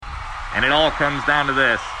And it all comes down to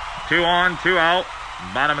this. 2 on, 2 out.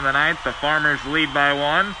 Bottom of the ninth, the Farmers lead by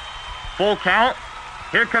 1. Full count.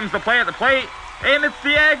 Here comes the play at the plate, and it's the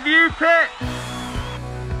AgView pitch.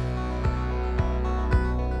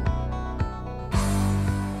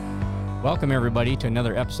 Welcome, everybody, to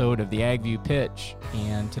another episode of the AgView Pitch.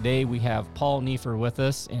 And today we have Paul Neiffer with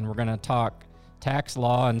us, and we're going to talk tax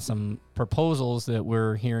law and some proposals that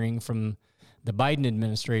we're hearing from the Biden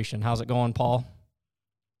administration. How's it going, Paul?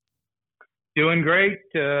 Doing great.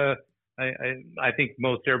 I think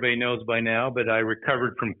most everybody knows by now, but I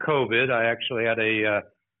recovered from COVID. I actually had a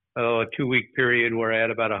 2-week period where I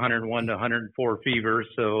had about 101 to 104 fever.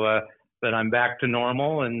 So, but I'm back to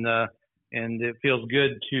normal, and it feels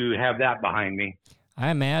good to have that behind me. I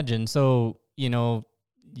imagine. So,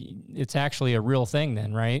 it's actually a real thing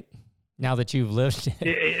then, right? Now that you've lived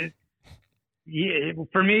it. Yeah,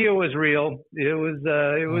 for me, it was real. It was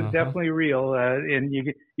definitely real. And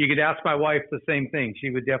you could ask my wife the same thing.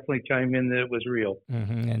 She would definitely chime in that it was real.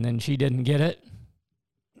 Mm-hmm. And then she didn't get it?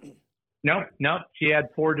 No. She had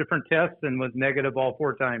 4 different tests and was negative all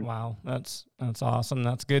 4 times. Wow, that's awesome.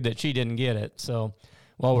 That's good that she didn't get it. So,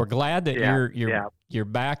 well, we're glad that you're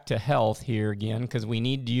back to health here again, because we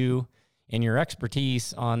need you and your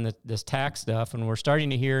expertise on this tax stuff. And we're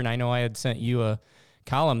starting to hear, and I know I had sent you a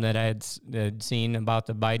column that I had seen about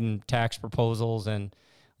the Biden tax proposals and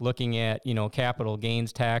looking at, capital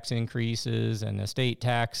gains tax increases and estate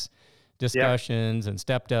tax discussions and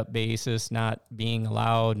stepped up basis not being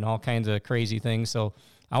allowed and all kinds of crazy things. So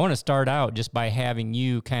I want to start out just by having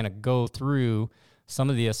you kind of go through some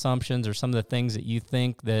of the assumptions or some of the things that you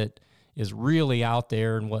think that is really out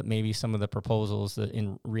there and what maybe some of the proposals that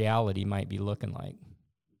in reality might be looking like.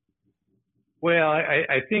 Well,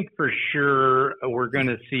 I think for sure we're going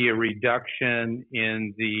to see a reduction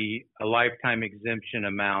in the lifetime exemption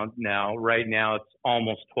amount. Now, right now it's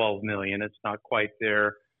almost 12 million. It's not quite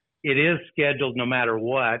there. It is scheduled, no matter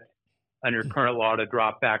what, under current law to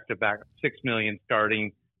drop back to 6 million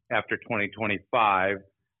starting after 2025.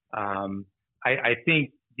 I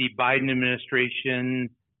think the Biden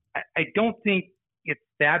administration, I don't think it's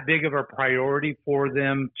that big of a priority for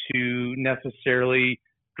them to necessarily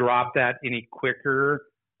drop that any quicker.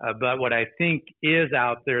 But what I think is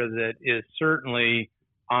out there that is certainly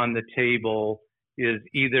on the table is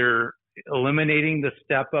either eliminating the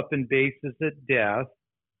step up in basis at death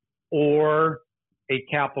or a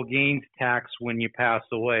capital gains tax when you pass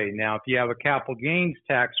away. Now, if you have a capital gains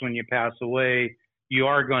tax when you pass away, you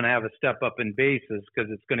are going to have a step up in basis because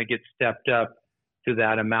it's going to get stepped up to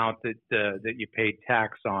that amount that you paid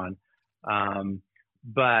tax on.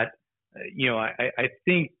 I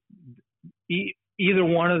think either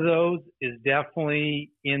one of those is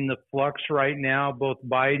definitely in the flux right now, both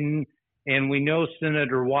Biden and we know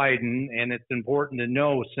Senator Wyden, and it's important to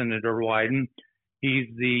know Senator Wyden. He's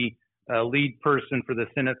the lead person for the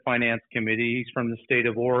Senate Finance Committee. He's from the state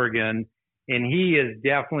of Oregon, and he is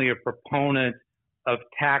definitely a proponent of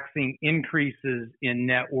taxing increases in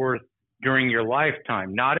net worth during your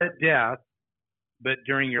lifetime, not at death, but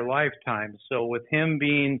during your lifetime. So with him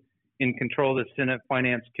being in control of the Senate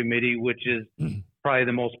Finance Committee, which is probably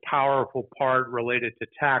the most powerful part related to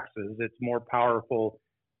taxes. It's more powerful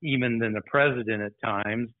even than the president at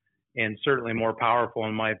times, and certainly more powerful,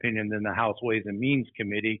 in my opinion, than the House Ways and Means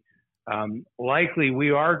Committee. Likely,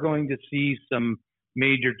 we are going to see some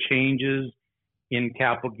major changes in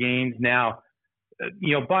capital gains. Now,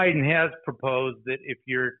 Biden has proposed that if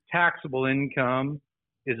your taxable income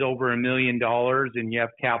is over $1 million and you have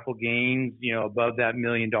capital gains, above that $1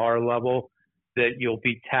 million level, that you'll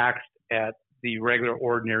be taxed at the regular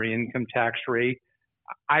ordinary income tax rate.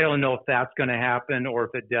 I don't know if that's going to happen, or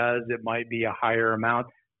if it does, it might be a higher amount.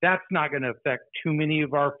 That's not going to affect too many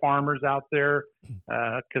of our farmers out there,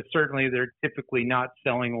 because certainly they're typically not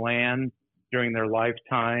selling land during their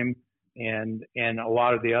lifetime, and a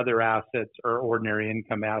lot of the other assets are ordinary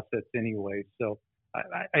income assets anyway. So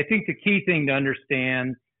I think the key thing to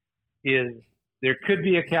understand is there could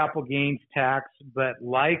be a capital gains tax, but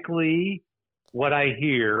likely what I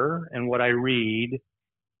hear and what I read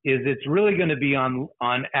is it's really going to be on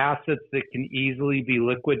assets that can easily be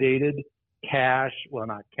liquidated,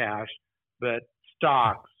 not cash, but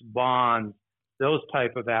stocks, bonds, those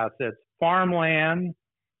type of assets, farmland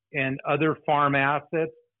and other farm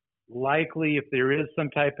assets. Likely, if there is some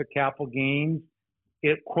type of capital gains,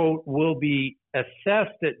 it, quote, will be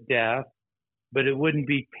assessed at death, but it wouldn't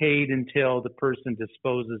be paid until the person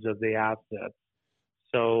disposes of the assets.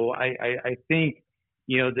 So I think,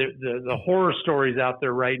 the horror stories out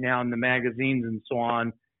there right now in the magazines and so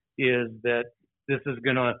on is that this is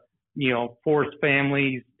going to force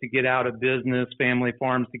families to get out of business, family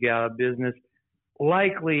farms to get out of business.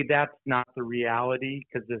 Likely that's not the reality,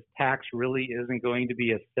 because this tax really isn't going to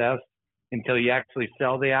be assessed until you actually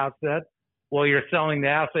sell the asset. Well, you're selling the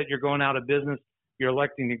asset, you're going out of business, you're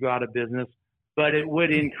electing to go out of business, but it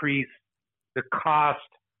would increase the cost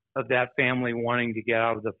of that family wanting to get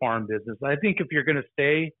out of the farm business. I think if you're going to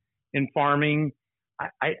stay in farming,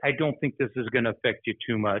 I don't think this is going to affect you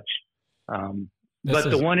too much. But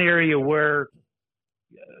the one area where,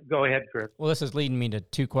 go ahead, Chris. Well, this is leading me to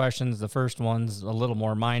two questions. The first one's a little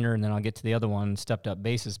more minor, and then I'll get to the other one, stepped up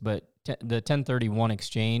basis. But the 1031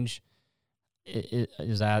 exchange,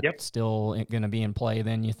 is that still going to be in play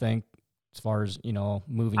then, you think, as far as,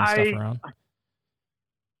 moving stuff around?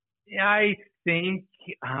 I think,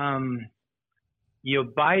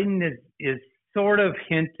 Biden is sort of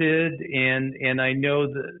hinted, and I know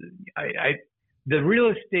the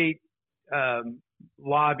real estate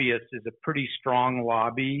lobbyist is a pretty strong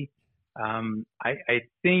lobby. I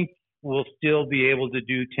think we'll still be able to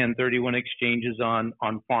do 1031 exchanges on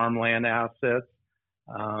farmland assets.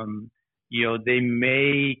 They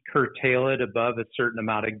may curtail it above a certain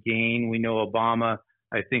amount of gain. We know Obama,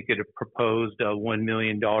 I think, had proposed a $1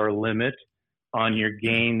 million limit on your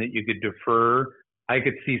gain that you could defer. I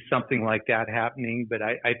could see something like that happening, but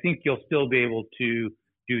I think you'll still be able to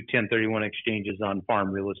do 1031 exchanges on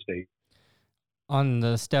farm real estate. On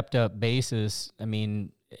the stepped up basis, I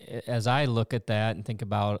mean, as I look at that and think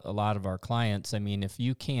about a lot of our clients, I mean, if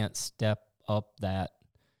you can't step up that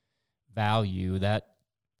value, that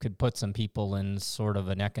could put some people in sort of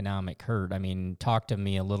an economic hurt. I mean, talk to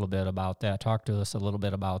me a little bit about that. Talk to us a little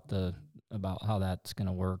bit about how that's going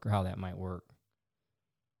to work, or how that might work.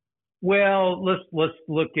 Well, let's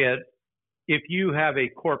look at, if you have a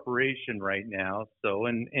corporation right now. So,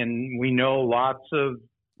 and we know lots of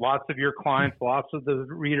your clients, lots of the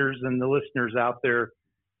readers and the listeners out there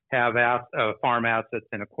have farm assets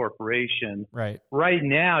in a corporation. Right. Right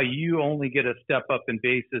now, you only get a step up in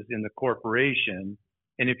basis in the corporation.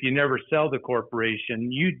 And if you never sell the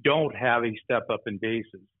corporation, you don't have a step up in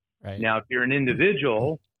basis. Right. Now, if you're an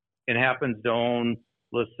individual and happens to own,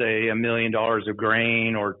 let's say, $1 million of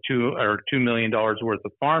grain or $2 million worth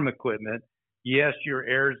of farm equipment, yes, your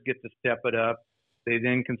heirs get to step it up. They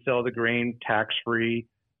then can sell the grain tax-free.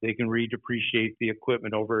 They can redepreciate the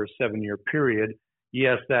equipment over a 7-year period.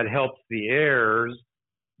 Yes, that helps the heirs,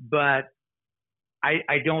 but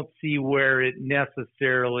I don't see where it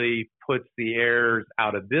necessarily puts the heirs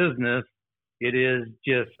out of business. It is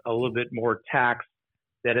just a little bit more tax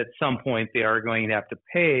that at some point they are going to have to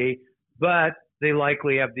pay, but they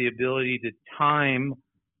likely have the ability to time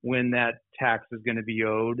when that tax is going to be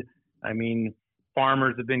owed. I mean,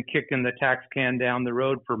 farmers have been kicking the tax can down the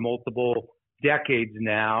road for multiple decades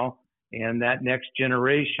now, and that next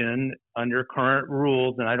generation, under current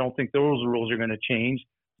rules, and I don't think those rules are going to change,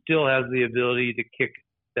 still has the ability to kick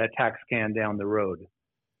that tax can down the road.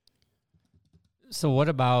 So what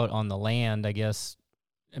about on the land? I guess,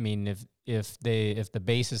 I mean, if the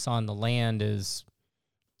basis on the land is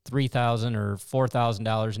 $3,000 or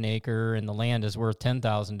 $4,000 an acre, and the land is worth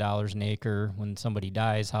 $10,000 an acre when somebody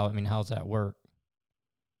dies, how's that work?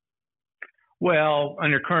 Well,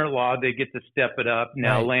 under current law, they get to step it up.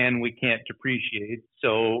 Now, right. Land we can't depreciate.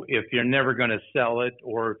 So if you're never going to sell it,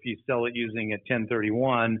 or if you sell it using a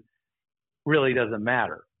 1031, really doesn't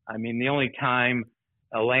matter. I mean, the only time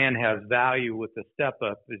a land has value with the step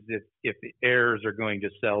up is if the heirs are going to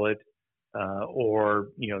sell it, or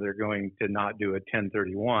they're going to not do a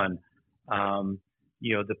 1031.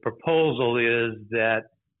 The proposal is that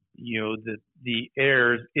the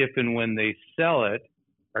heirs, if and when they sell it,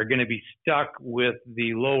 are going to be stuck with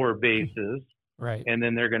the lower bases, right? And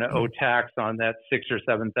then they're going to owe tax on that $6,000 or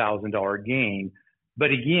 $7,000 gain.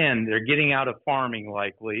 But again, they're getting out of farming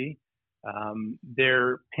likely.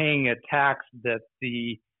 They're paying a tax that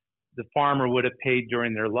the farmer would have paid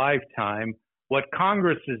during their lifetime. What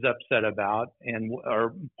Congress is upset about,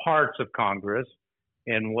 or parts of Congress,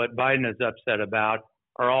 and what Biden is upset about,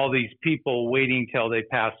 are all these people waiting till they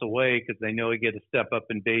pass away because they know they get a step up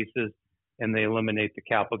in basis, and they eliminate the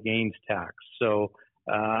capital gains tax. So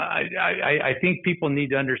I think people need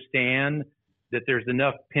to understand that there's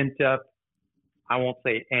enough pent up, I won't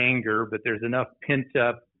say anger, but there's enough pent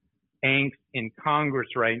up angst in Congress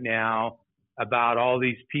right now about all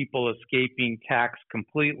these people escaping tax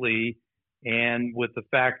completely. And with the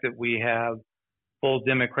fact that we have full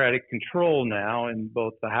Democratic control now in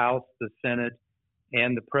both the House, the Senate,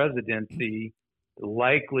 and the presidency,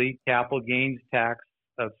 likely capital gains tax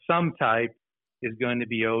of some type is going to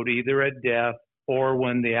be owed either at death or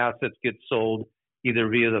when the assets get sold, either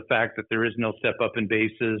via the fact that there is no step up in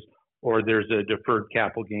basis or there's a deferred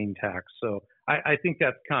capital gain tax. So I think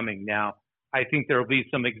that's coming. Now, I think there will be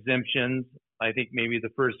some exemptions. I think maybe the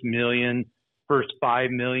first 5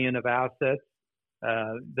 million of assets,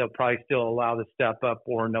 they'll probably still allow the step up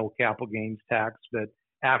or no capital gains tax. But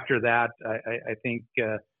after that, I think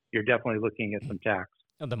you're definitely looking at some tax.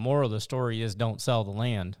 The moral of the story is don't sell the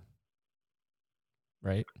land,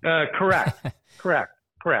 right? Correct.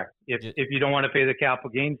 If you don't want to pay the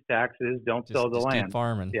capital gains taxes, don't sell the land. Keep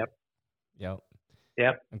farming. Yep.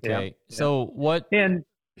 Okay. Yep. So what? And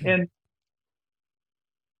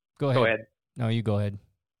go ahead. No, you go ahead.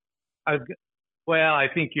 I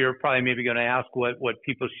think you're probably maybe going to ask what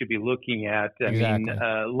people should be looking at. Exactly.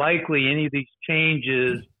 I mean, likely any of these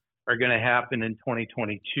changes are going to happen in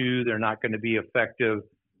 2022. They're not going to be effective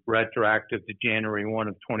retroactive to January 1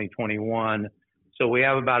 of 2021. So we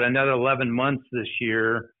have about another 11 months this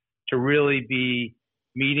year to really be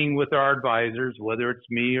meeting with our advisors, whether it's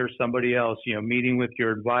me or somebody else, meeting with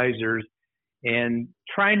your advisors and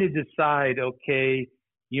trying to decide, okay,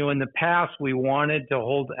 in the past we wanted to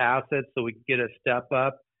hold assets so we could get a step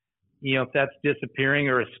up. If that's disappearing,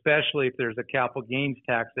 or especially if there's a capital gains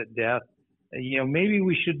tax at death, maybe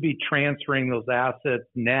we should be transferring those assets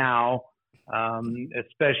now,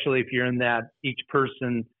 especially if you're in that, each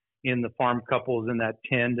person in the farm couple is in that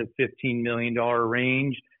 $10 to $15 million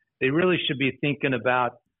range. They really should be thinking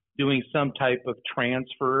about doing some type of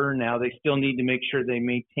transfer. Now, they still need to make sure they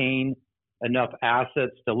maintain enough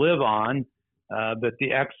assets to live on, but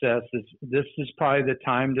the excess this is probably the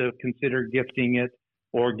time to consider gifting it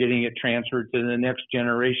or getting it transferred to the next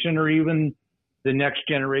generation or even the next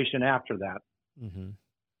generation after that. Mm-hmm.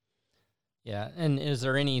 Yeah. And is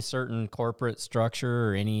there any certain corporate structure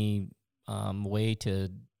or any way to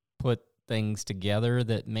put things together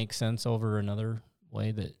that makes sense over another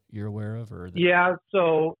way that you're aware of? Yeah.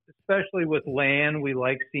 So especially with land, we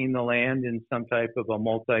like seeing the land in some type of a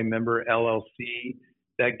multi-member LLC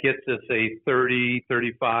that gets us a 30,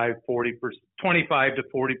 35, 40%, 25 to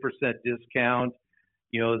 40% discount.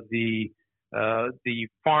 The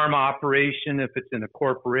farm operation, if it's in a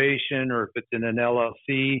corporation or if it's in an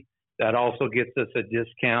LLC, that also gets us a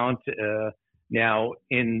discount. Now,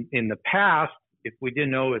 in the past, if we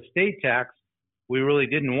didn't owe estate tax, we really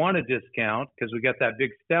didn't want a discount because we got that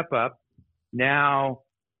big step up. Now,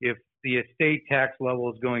 if the estate tax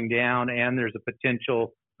level is going down and there's a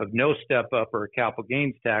potential of no step up or a capital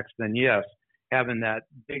gains tax, then yes, having that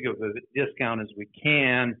big of a discount as we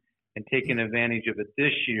can and taking advantage of it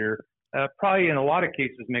this year, probably in a lot of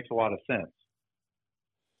cases makes a lot of sense.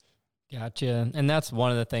 Gotcha. And that's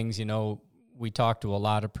one of the things, we talk to a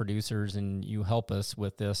lot of producers and you help us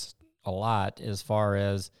with this a lot as far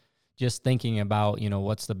as just thinking about,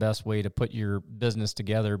 what's the best way to put your business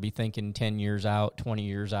together, be thinking 10 years out, 20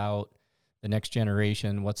 years out, the next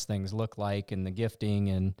generation, what's things look like and the gifting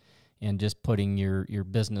and just putting your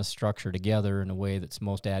business structure together in a way that's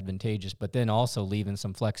most advantageous, but then also leaving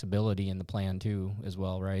some flexibility in the plan too as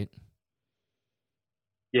well, right?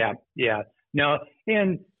 Yeah. No,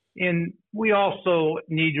 and we also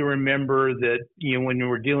need to remember that, when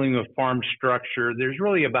we're dealing with farm structure, there's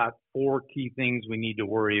really about 4 key things we need to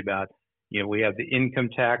worry about. We have the income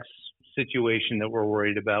tax situation that we're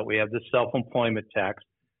worried about. We have the self-employment tax.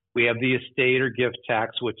 We have the estate or gift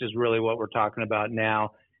tax, which is really what we're talking about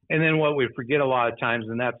now. And then what we forget a lot of times,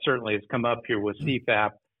 and that certainly has come up here with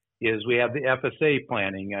CFAP, is we have the FSA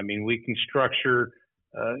planning. I mean, we can structure,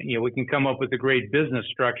 we can come up with a great business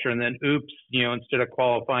structure and then, instead of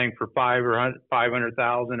qualifying for $500,000 or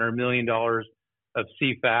 $500,000 or $1 million of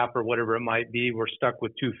CFAP or whatever it might be, we're stuck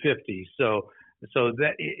with $250. So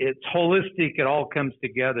that it's holistic. It all comes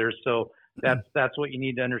together. So that's what you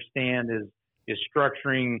need to understand is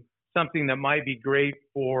structuring something that might be great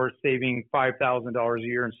for saving $5,000 a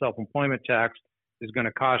year in self-employment tax is going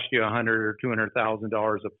to cost you $100,000 or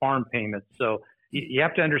 $200,000 of farm payments. So you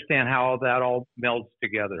have to understand how that all melds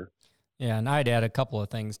together. Yeah, and I'd add a couple of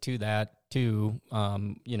things to that too.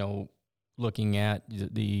 Looking at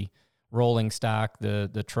the rolling stock,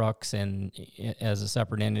 the trucks and as a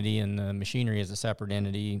separate entity and the machinery as a separate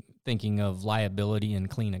entity, thinking of liability and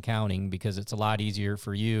clean accounting, because it's a lot easier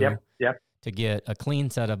for you to get a clean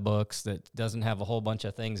set of books that doesn't have a whole bunch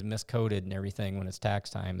of things miscoded and everything when it's tax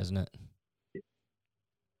time, isn't it?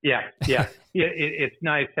 Yeah. It's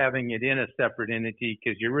nice having it in a separate entity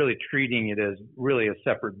because you're really treating it as really a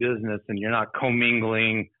separate business and you're not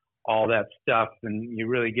commingling all that stuff, and you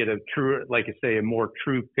really get a true, like I say, a more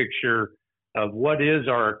true picture of what is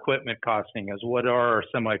our equipment costing us, what are our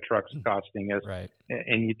semi-trucks costing us, right?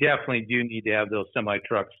 And you definitely do need to have those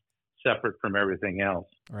semi-trucks separate from everything else.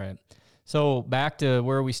 Right. So back to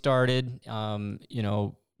where we started,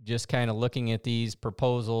 just kind of looking at these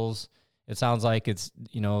proposals, it sounds like it's,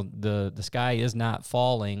 the sky is not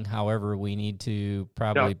falling. However, we need to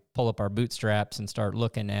probably pull up our bootstraps and start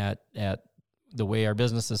looking at the way our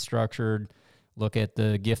business is structured, look at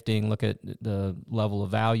the gifting, look at the level of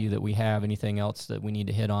value that we have. Anything else that we need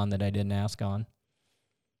to hit on that I didn't ask on?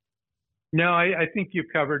 No, I think you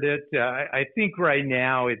covered it. I think right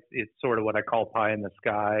now it's sort of what I call pie in the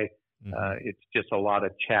sky. Mm-hmm. It's just a lot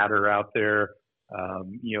of chatter out there.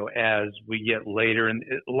 As we get later, and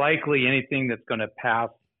likely anything that's going to pass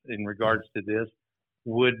in regards to this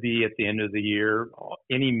would be at the end of the year.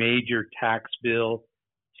 Any major tax bill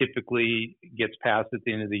typically gets passed at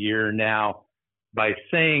the end of the year. Now, by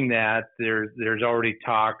saying that, there's already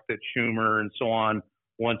talk that Schumer and so on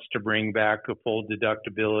wants to bring back a full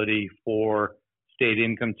deductibility for state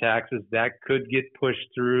income taxes. That could get pushed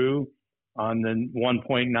through on the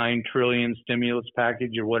 $1.9 trillion stimulus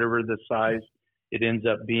package or whatever the size it ends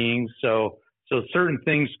up being. So certain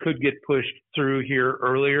things could get pushed through here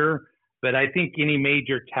earlier, but I think any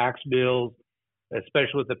major tax bills,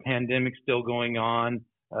 especially with the pandemic still going on,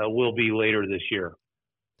 will be later this year.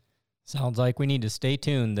 Sounds like we need to stay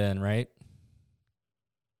tuned then, right?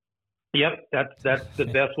 Yep, that's the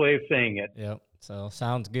best way of saying it. Yep, so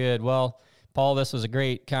sounds good. Well, Paul, this was a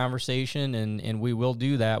great conversation, and we will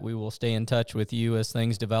do that. We will stay in touch with you as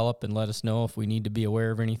things develop and let us know if we need to be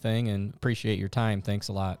aware of anything, and appreciate your time. Thanks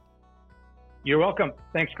a lot. You're welcome.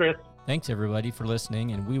 Thanks, Chris. Thanks, everybody, for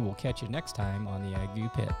listening, and we will catch you next time on the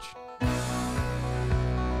AgView Pitch.